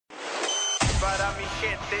Para mi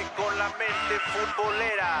gente con la mente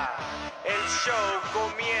futbolera, el show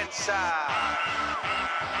comienza.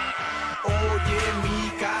 Oye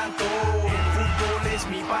mi canto, el fútbol es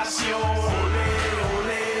mi pasión. Olé,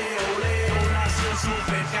 olé, olé, nació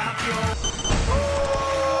supercampeón.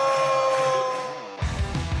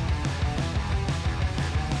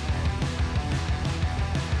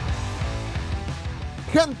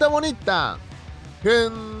 Gente bonita,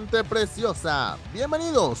 gente preciosa,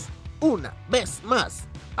 bienvenidos una vez más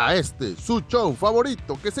a este su show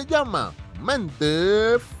favorito que se llama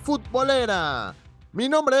Mente Futbolera. Mi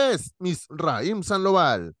nombre es Misraim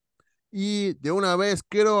Sandoval y de una vez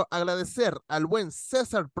quiero agradecer al buen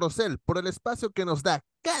César Procel por el espacio que nos da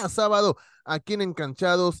cada sábado aquí en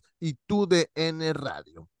Encanchados y TUDN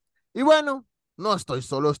Radio. Y bueno, no estoy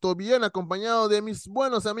solo, estoy bien acompañado de mis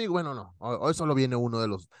buenos amigos. Bueno, no, hoy solo viene uno de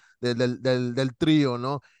los del trío,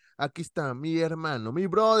 ¿no? Aquí está mi hermano, mi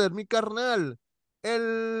brother, mi carnal,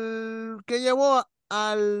 el que llevó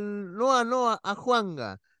al Noa a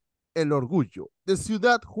Juanga, el orgullo de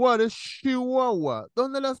Ciudad Juárez, Chihuahua,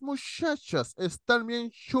 donde las muchachas están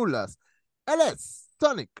bien chulas. Él es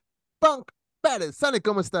Sonic Punk Pérez. Sonic,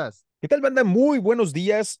 ¿cómo estás? ¿Qué tal, banda? Muy buenos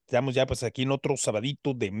días. Estamos ya pues aquí en otro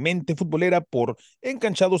sabadito de Mente Futbolera por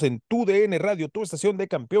Encanchados en TUDN Radio, tu estación de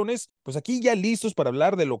campeones. Pues aquí ya listos para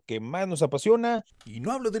hablar de lo que más nos apasiona. Y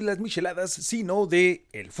no hablo de las micheladas, sino de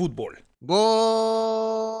el fútbol.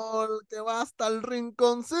 ¡Gol! ¡Que va hasta el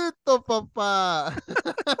rinconcito, papá!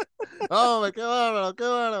 ¡Hombre, qué bárbaro, qué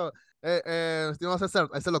bárbaro! Estimado César,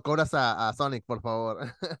 ese lo cobras a Sonic, por favor.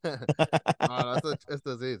 No,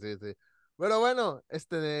 esto sí, sí, sí. Pero bueno,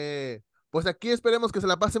 pues aquí esperemos que se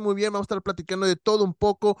la pase muy bien. Vamos a estar platicando de todo un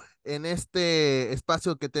poco en este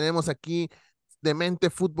espacio que tenemos aquí de Mente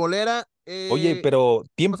Futbolera. Oye, pero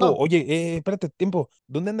tiempo, Pasó. espérate, tiempo.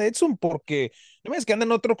 ¿Dónde anda Edson? Porque no me es que anda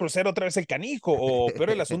en otro crucero otra vez el canijo, o peor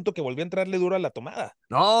el asunto que volvió a entrarle duro a la tomada.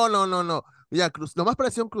 No, no, no, no. Ya, nomás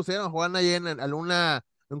parecía un crucero, jugaban ahí en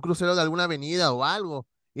un crucero de alguna avenida o algo.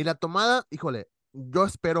 Y la tomada, híjole, yo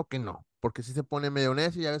espero que no, porque si se pone medio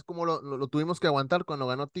necio, ya ves cómo lo tuvimos que aguantar cuando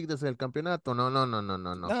ganó Tigres el campeonato. No, no, no, no,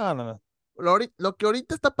 no, no. No, no, no. Lo que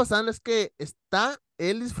ahorita está pasando es que está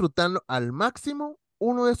él disfrutando al máximo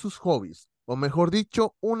uno de sus hobbies, o mejor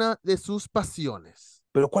dicho, una de sus pasiones.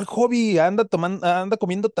 Pero ¿cuál hobby? Anda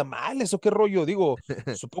comiendo tamales o qué rollo. Digo,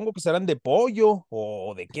 supongo que serán de pollo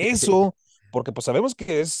o de queso, porque pues sabemos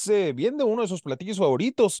que es bien de uno de sus platillos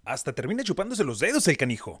favoritos. Hasta termina chupándose los dedos el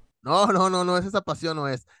canijo. No, no, no, no es esa pasión, no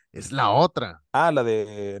es la otra. Ah, la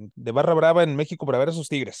de Barra Brava en México para ver a sus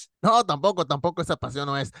tigres. No, tampoco esa pasión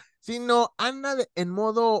no es, sino anda en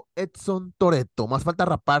modo Edson Toretto, más falta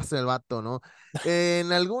raparse el vato, ¿no?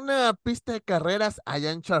 En alguna pista de carreras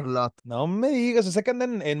allá en Charlotte. No me digas, o sea que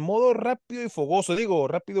andan en modo rápido y fogoso, digo,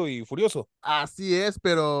 rápido y furioso. Así es,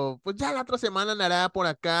 pero pues ya la otra semana andará por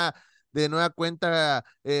acá de nueva cuenta, a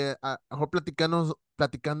lo mejor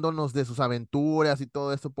platicándonos de sus aventuras y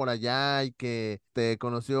todo eso por allá y que te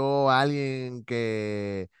conoció a alguien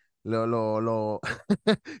que lo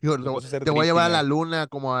digo, Lo puso a hacer te voy a llevar a drifting la ahí. luna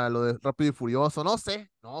como a lo de Rápido y Furioso, no sé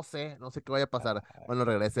qué vaya a pasar cuando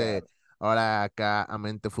regrese Claro. ahora acá a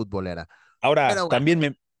Mente Futbolera. Ahora, Pero bueno,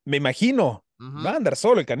 también me imagino, va a ujú. andar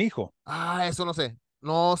solo el canijo. Eso no sé.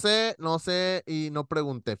 No sé y no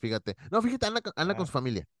pregunté, fíjate. No, fíjate, anda con Ah, su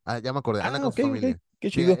familia. Ya me acordé, anda con ok, su ok, familia. qué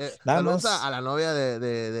Sí, chido. Nada saludos a más. la novia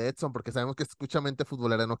de Edson, porque sabemos que escucha Mente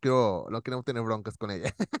Futbolera. No queremos tener broncas con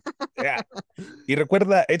ella. Ah, y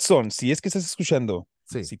recuerda, Edson, si es que estás escuchando,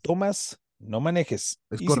 Sí, si tomas, no manejes.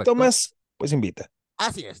 es Y si correcto. tomas, pues invita.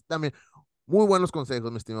 Así es, también. Muy buenos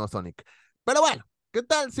consejos, mi estimado Sonic. Pero bueno, ¿qué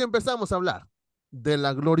tal si empezamos a hablar de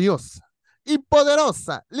la gloriosa y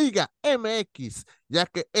poderosa Liga MX? Ya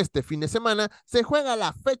que este fin de semana se juega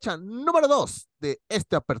la fecha número 2 de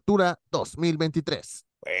esta apertura 2023.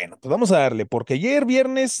 Bueno, pues vamos a darle, porque ayer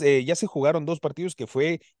viernes ya se jugaron dos partidos que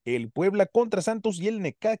fue el Puebla contra Santos y el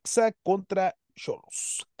Necaxa contra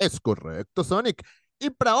Xolos. Es correcto, Sonic. Y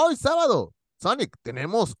para hoy sábado, Sonic,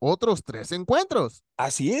 tenemos otros 3 encuentros.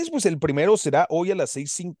 Así es, pues el primero será hoy a las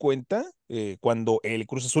 6:50, cuando el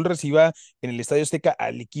Cruz Azul reciba en el Estadio Azteca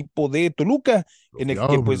al equipo de Toluca, Los en el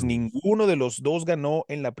que pues Diablos. ninguno de los dos ganó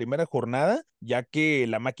en la primera jornada, ya que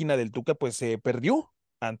la máquina del Tuca pues se perdió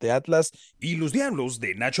ante Atlas y los Diablos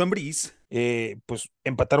de Nacho Ambriz pues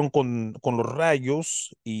empataron con los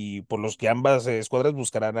Rayos y por los que ambas escuadras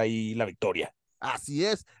buscarán ahí la victoria. Así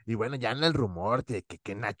es. Y bueno, ya en el rumor de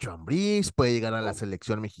que Nacho Ambriz puede llegar a la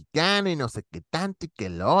selección mexicana y no sé qué tanto y que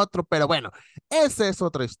lo otro, pero bueno, esa es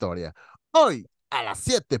otra historia. Hoy, a las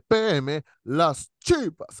 7 p.m., las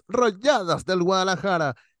Chivas Rayadas del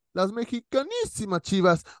Guadalajara las mexicanísimas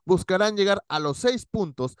Chivas buscarán llegar a los 6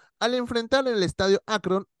 puntos al enfrentar en el estadio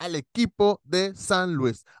Akron al equipo de San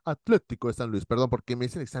Luis, Atlético de San Luis, perdón, porque me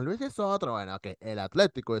dicen que San Luis es otro, bueno, ok, el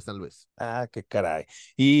Atlético de San Luis. Ah, qué caray.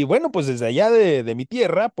 Y bueno, pues desde allá de mi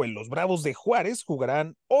tierra, pues los Bravos de Juárez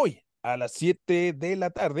jugarán hoy a las 7 de la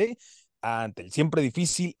tarde ante el siempre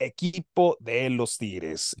difícil equipo de los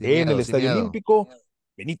Tigres Sin en el miedo, sin Estadio miedo. Olímpico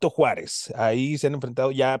Benito Juárez. Ahí se han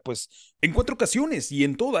enfrentado ya pues en 4 ocasiones y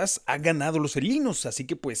en todas ha ganado los felinos. Así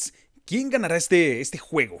que pues, ¿quién ganará este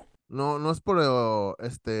juego? No, no es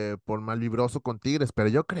por malvibroso con Tigres, pero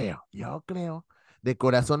yo creo, de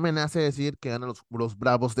corazón me nace decir que ganan los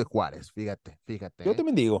Bravos de Juárez. Fíjate, Yo fíjate, ¿eh?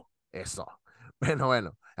 también digo. Eso.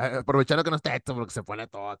 Bueno, aprovechando que no está esto, porque se pone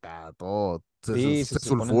todo acá, todo, Sí, se se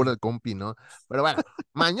sulfura ponen. el compi, ¿no? Pero bueno,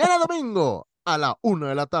 mañana domingo a la 1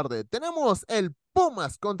 de la tarde tenemos el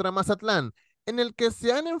Pumas contra Mazatlán, en el que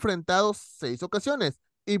se han enfrentado 6 ocasiones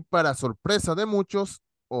y para sorpresa de muchos,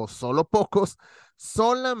 o solo pocos,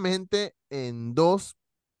 solamente en 2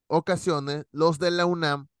 ocasiones los de la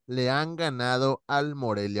UNAM le han ganado al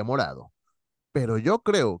Morelia Morado. Pero yo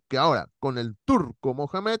creo que ahora con el Turco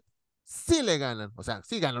Mohamed sí le ganan, o sea,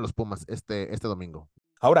 sí ganan los Pumas este domingo.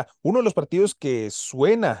 Ahora, uno de los partidos que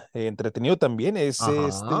suena entretenido también es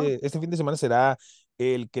Ajá. este fin de semana será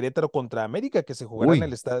el Querétaro contra América, que se jugará en Uy,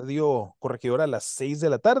 el Estadio Corregidor a las 6 de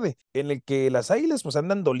la tarde, en el que las Águilas pues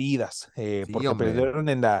andan dolidas sí, porque hombre. perdieron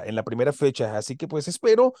en la primera fecha, así que pues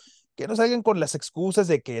espero que no salgan con las excusas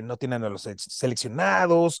de que no tienen a los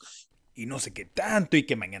seleccionados y no sé qué tanto y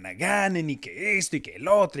que mañana ganen y que esto y que el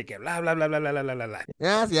otro y que bla, bla, bla, bla, bla, bla, bla, bla, bla.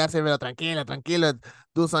 Ya se pero tranquila, tranquila.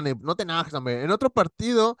 Tú, Sonny, no te enojes, hombre. En otro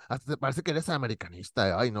partido, hasta te parece que eres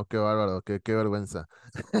americanista. Ay, no, qué bárbaro, qué vergüenza.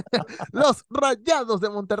 Los Rayados de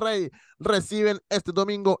Monterrey reciben este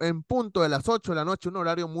domingo en punto de las 8 de la noche, un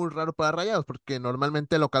horario muy raro para Rayados, porque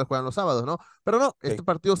normalmente el local juegan los sábados, ¿no? Pero no, este Ok.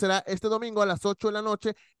 partido será este domingo a las 8 de la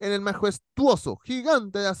noche en el majestuoso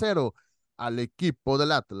Gigante de Acero al equipo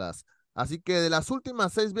del Atlas. Así que de las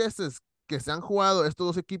últimas 6 veces que se han jugado estos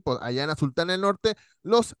dos equipos allá en la Sultana del Norte,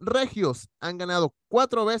 los Regios han ganado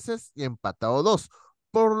 4 veces y empatado 2.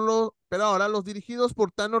 Pero ahora los dirigidos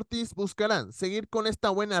por Tan Ortiz buscarán seguir con esta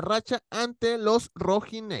buena racha ante los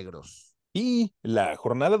rojinegros. Y la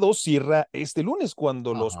jornada 2 cierra este lunes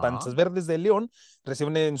cuando los Ajá. Panzas Verdes de León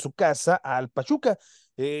reciben en su casa al Pachuca.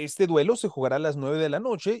 Este duelo se jugará a las 9 de la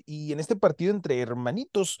noche y en este partido entre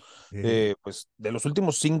hermanitos, pues de los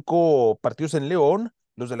últimos 5 partidos en León,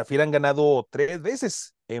 los de la Fiera han ganado 3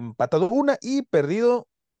 veces, empatado una y perdido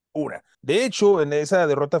una. De hecho, en esa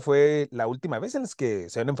derrota fue la última vez en las que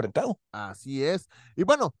se han enfrentado. Así es. Y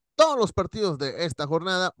bueno, todos los partidos de esta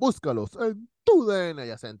jornada, búscalos en tu DN,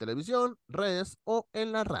 ya sea en televisión, redes o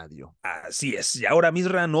en la radio. Así es, y ahora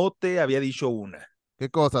Misra no te había dicho una. ¿Qué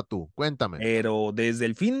cosa tú? Cuéntame. Pero desde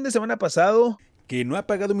el fin de semana pasado que no he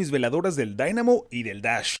apagado mis veladoras del Dynamo y del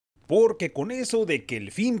Dash, porque con eso de que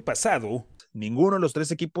el fin pasado ninguno de los 3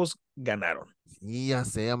 equipos ganaron. Sí, ya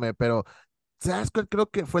sé, hombre, pero ¿sabes cuál creo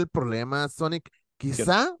que fue el problema, Sonic? ¿Qué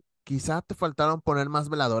onda? Quizá te faltaron poner más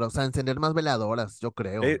veladoras, o sea, encender más veladoras, yo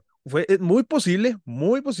creo. Fue muy posible,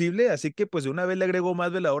 así que pues de una vez le agrego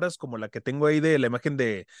más veladoras como la que tengo ahí de la imagen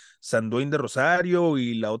de Sanduín de Rosario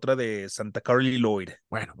y la otra de Santa Carly Lloyd.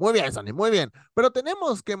 Bueno, muy bien, Sonny, muy bien. Pero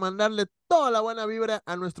tenemos que mandarle toda la buena vibra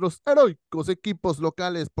a nuestros heroicos equipos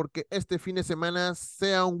locales porque este fin de semana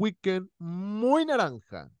sea un weekend muy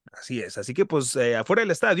naranja. Así es, así que pues afuera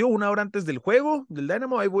del estadio, una hora antes del juego del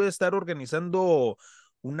Dynamo, ahí voy a estar organizando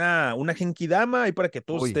una genkidama ahí para que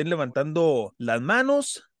todos Uy, estén levantando las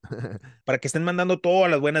manos, para que estén mandando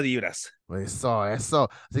todas las buenas vibras. eso, eso.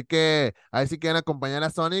 Así que ahí sí quieren acompañar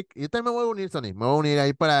a Sonic. Y yo también me voy a unir, Sonic. Me voy a unir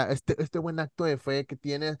ahí para este buen acto de fe que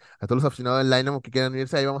tienes. A todos los aficionados del Dynamo que quieran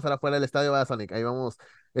unirse, ahí vamos a estar afuera del estadio, va Sonic. Ahí vamos.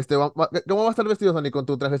 ¿Cómo va a estar vestido, Sonic? ¿Con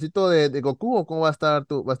tu trajecito de Goku o cómo va a estar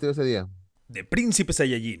tu vestido ese día? De Príncipe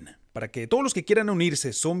Saiyajin, para que todos los que quieran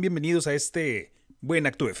unirse son bienvenidos a este buen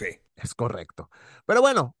acto de fe. Es correcto. Pero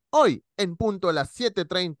bueno, hoy en punto a las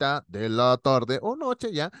 7:30 de la tarde o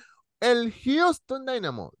noche ya, el Houston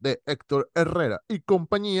Dynamo de Héctor Herrera y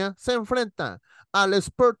compañía se enfrenta al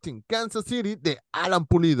Sporting Kansas City de Alan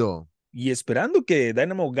Pulido. Y esperando que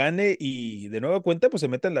Dynamo gane y de nueva cuenta pues se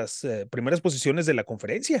meta en las primeras posiciones de la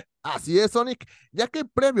conferencia. Así es, Sonic, ya que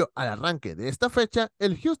previo al arranque de esta fecha,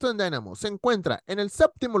 el Houston Dynamo se encuentra en el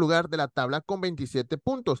séptimo lugar de la tabla con 27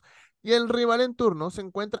 puntos y el rival en turno se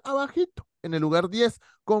encuentra abajito, en el lugar 10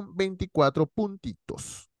 con 24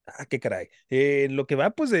 puntitos. Ah, qué caray. En lo que va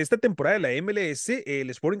pues de esta temporada de la MLS, el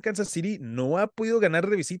Sporting Kansas City no ha podido ganar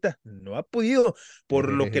de visita, no ha podido,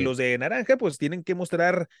 por lo que Jejeje. los de naranja pues tienen que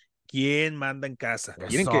mostrar quién manda en casa.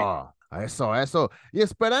 ¿Quieren qué? Eso. Y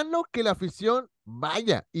esperando que la afición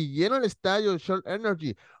vaya y llene el estadio Shell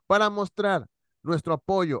Energy para mostrar nuestro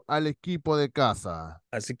apoyo al equipo de casa.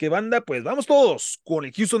 Así que banda, pues vamos todos con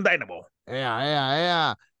el Houston Dynamo.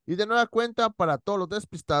 ¡Ea! Y de nueva cuenta, para todos los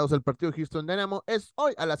despistados, el partido Houston Dynamo es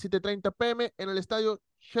hoy a las 7:30 p.m. en el estadio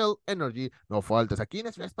Shell Energy. No faltes, aquí en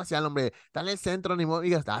la Ciudad Espacial, hombre. Está en el centro, ni modo,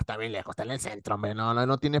 digas, está bien lejos, está en el centro, hombre.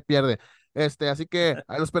 No tiene pierde. Así que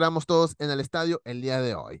ahí lo esperamos todos en el estadio el día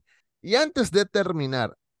de hoy. Y antes de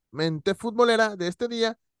terminar, mente futbolera de este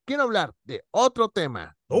día, quiero hablar de otro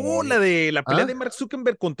tema. Oh, la de la pelea ¿Ah? de Mark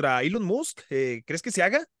Zuckerberg contra Elon Musk. ¿Crees que se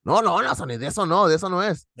haga? No, Sony, de eso no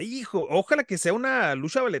es. Hijo, ojalá que sea una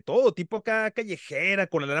lucha vale todo, tipo acá callejera,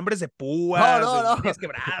 con alambres de No, púas, no, no. rodillas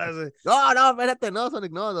quebradas. No, espérate, no,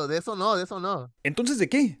 Sonic, de eso no. Entonces, ¿de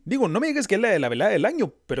qué? Digo, no me digas que es la de la velada del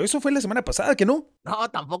año, pero eso fue la semana pasada, ¿que no? No,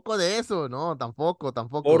 tampoco de eso, no, tampoco.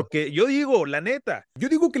 Porque yo digo, la neta, yo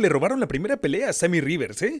digo que le robaron la primera pelea a Sammy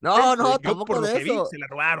Rivers, ¿eh? No, Yo por tampoco lo de que vi, eso. se la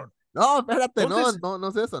robaron. No, espérate, Entonces, no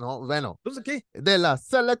es eso, no. Bueno, ¿entonces qué? de la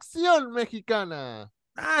selección mexicana.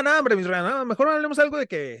 No, hombre, mis regalos, no, mejor hablemos algo de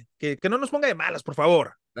que no nos ponga de malas, por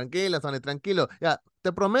favor. Tranquila, Sony, tranquilo. Ya,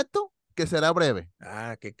 te prometo que será breve.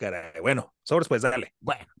 Qué caray. Bueno, sobres pues, dale.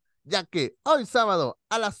 Bueno, ya que hoy sábado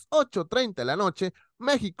a las 8:30 de la noche,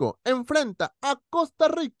 México enfrenta a Costa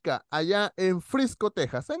Rica allá en Frisco,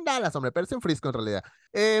 Texas. En Dallas, hombre, pero es en Frisco en realidad.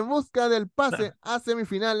 En busca del pase a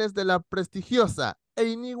semifinales de la prestigiosa e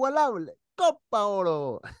inigualable Copa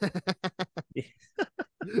Oro.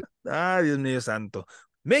 Dios mío santo.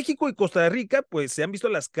 México y Costa Rica, pues se han visto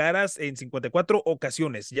las caras en 54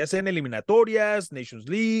 ocasiones, ya sea en eliminatorias, Nations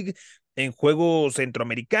League, en juegos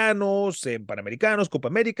centroamericanos, en panamericanos, Copa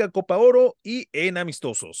América, Copa Oro y en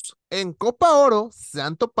amistosos. En Copa Oro se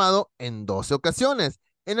han topado en 12 ocasiones,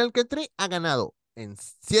 en el que Tri ha ganado en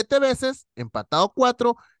 7 veces, empatado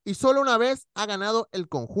 4 y solo una vez ha ganado el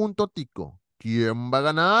conjunto tico. ¿Quién va a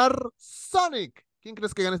ganar? Sonic. ¿Quién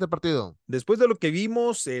crees que gane este partido? Después de lo que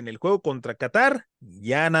vimos en el juego contra Qatar,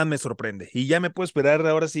 ya nada me sorprende. Y ya me puedo esperar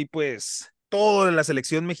ahora sí, pues, todo de la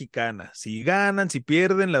selección mexicana. Si ganan, si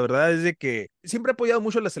pierden, la verdad es de que siempre he apoyado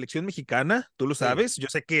mucho a la selección mexicana, tú lo Sí. sabes. Yo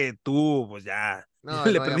sé que tú, pues ya, No,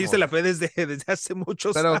 le no hay perdiste la amor. fe desde hace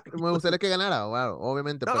muchos Pero años. me gustaría que ganara, wow,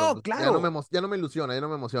 obviamente, pero No, pues, claro. ya no me ilusiona, ya no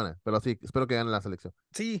me emociona. Pero sí, espero que gane la selección.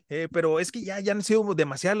 Sí, pero es que ya han sido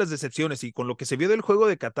demasiadas las decepciones y con lo que se vio del juego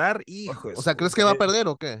de Qatar, O hijos, sea, ¿crees que va a perder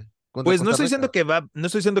o qué? Contra pues no Costa estoy Rica. diciendo no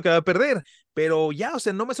estoy diciendo que va a perder, pero ya, o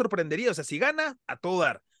sea, no me sorprendería, o sea, si gana, a todo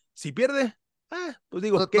dar. Si pierde, pues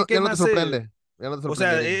digo, ¿qué Ya no te más? sorprende. Ya no te O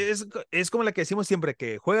sea, sorprendería. es como la que decimos siempre,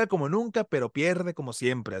 que juega como nunca, pero pierde como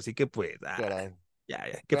siempre, así que pues, Caray. ya,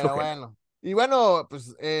 qué Pero flojera. bueno. Y bueno,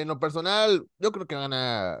 pues en lo personal, yo creo que va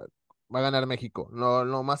a ganar México.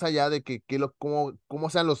 No más allá de cómo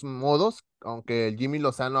sean los modos, aunque el Jimmy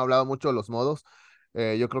Lozano ha hablado mucho de los modos,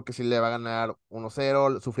 yo creo que sí le va a ganar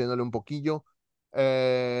 1-0, sufriéndole un poquillo. ¿Mm?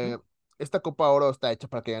 Eh, esta Copa Oro está hecha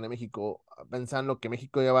para que gane México, pensando que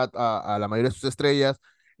México lleva a la mayoría de sus estrellas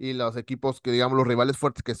y los equipos que, digamos, los rivales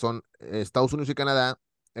fuertes que son Estados Unidos y Canadá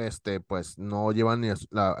pues no llevan ni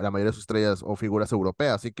la mayoría de sus estrellas o figuras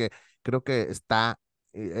europeas, así que creo que está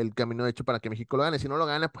el camino hecho para que México lo gane. Si no lo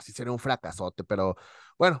gana, pues sí sería un fracasote, pero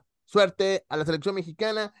bueno, suerte a la selección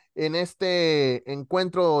mexicana en este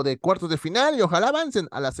encuentro de cuartos de final y ojalá avancen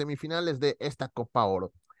a las semifinales de esta Copa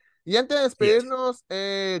Oro. Y antes de Así es. despedirnos,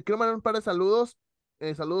 quiero mandar un par de saludos.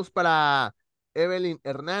 Saludos para Evelyn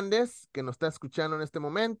Hernández, que nos está escuchando en este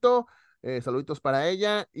momento. Saluditos para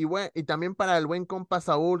ella y también para el buen compa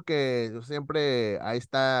Saúl, que siempre ahí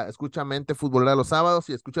está, escucha Mente Futbolera los sábados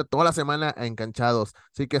y escucha toda la semana a Enganchados.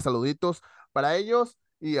 Así que saluditos para ellos.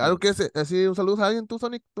 Y algo que es así, un saludo a alguien, tú,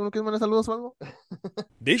 Sonic, ¿tú no quieres mandar saludos o algo?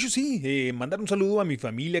 De hecho, sí, mandar un saludo a mi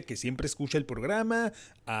familia que siempre escucha el programa,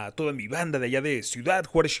 a toda mi banda de allá de Ciudad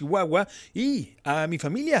Juárez, Chihuahua, y a mi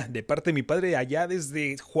familia de parte de mi padre allá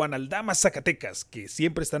desde Juan Aldama, Zacatecas, que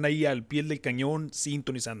siempre están ahí al pie del cañón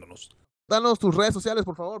sintonizándonos. Danos tus redes sociales,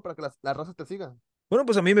 por favor, para que las razas te sigan. Bueno,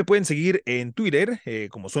 pues a mí me pueden seguir en Twitter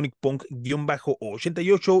como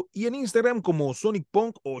SonicPunk-88 y en Instagram como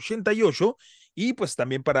SonicPunk88. Y pues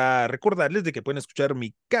también para recordarles de que pueden escuchar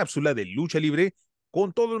mi cápsula de lucha libre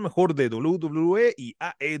con todo lo mejor de WWE y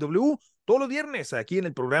AEW todos los viernes aquí en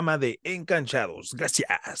el programa de Enganchados.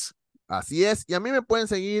 Gracias. Así es, y a mí me pueden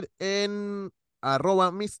seguir en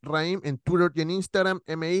 @misraim en Twitter y en Instagram,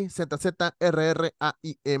 MIZZRRAIM,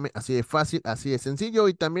 así de fácil, así de sencillo,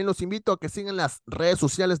 y también los invito a que sigan las redes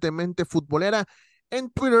sociales de Mente Futbolera. En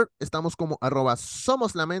Twitter estamos como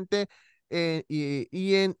 @SomosLaMente,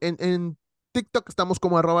 y en TikTok estamos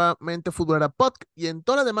como @Mente Futbolera Pod y en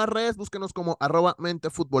todas las demás redes búsquenos como @Mente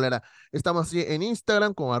Futbolera. Estamos así en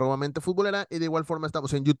Instagram como @Mente Futbolera y de igual forma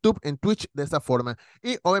estamos en YouTube, en Twitch de esta forma.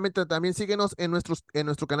 Y obviamente también síguenos en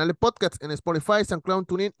nuestro canal de podcasts en Spotify, SoundCloud,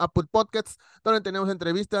 TuneIn, Apple Podcasts, donde tenemos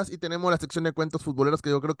entrevistas y tenemos la sección de cuentos futboleros que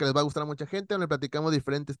yo creo que les va a gustar a mucha gente, donde platicamos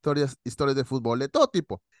diferentes historias de fútbol, de todo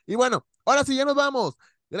tipo. Y bueno, ahora sí ya nos vamos.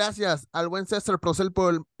 Gracias al buen César Procel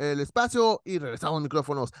por el espacio y regresamos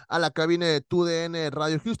micrófonos a la cabina de TUDN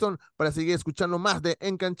Radio Houston para seguir escuchando más de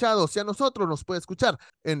Enganchados y a nosotros nos puede escuchar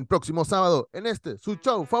en próximo sábado en su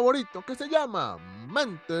show favorito que se llama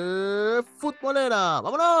Mente Futbolera.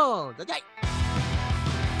 ¡Vámonos! ¡Yay!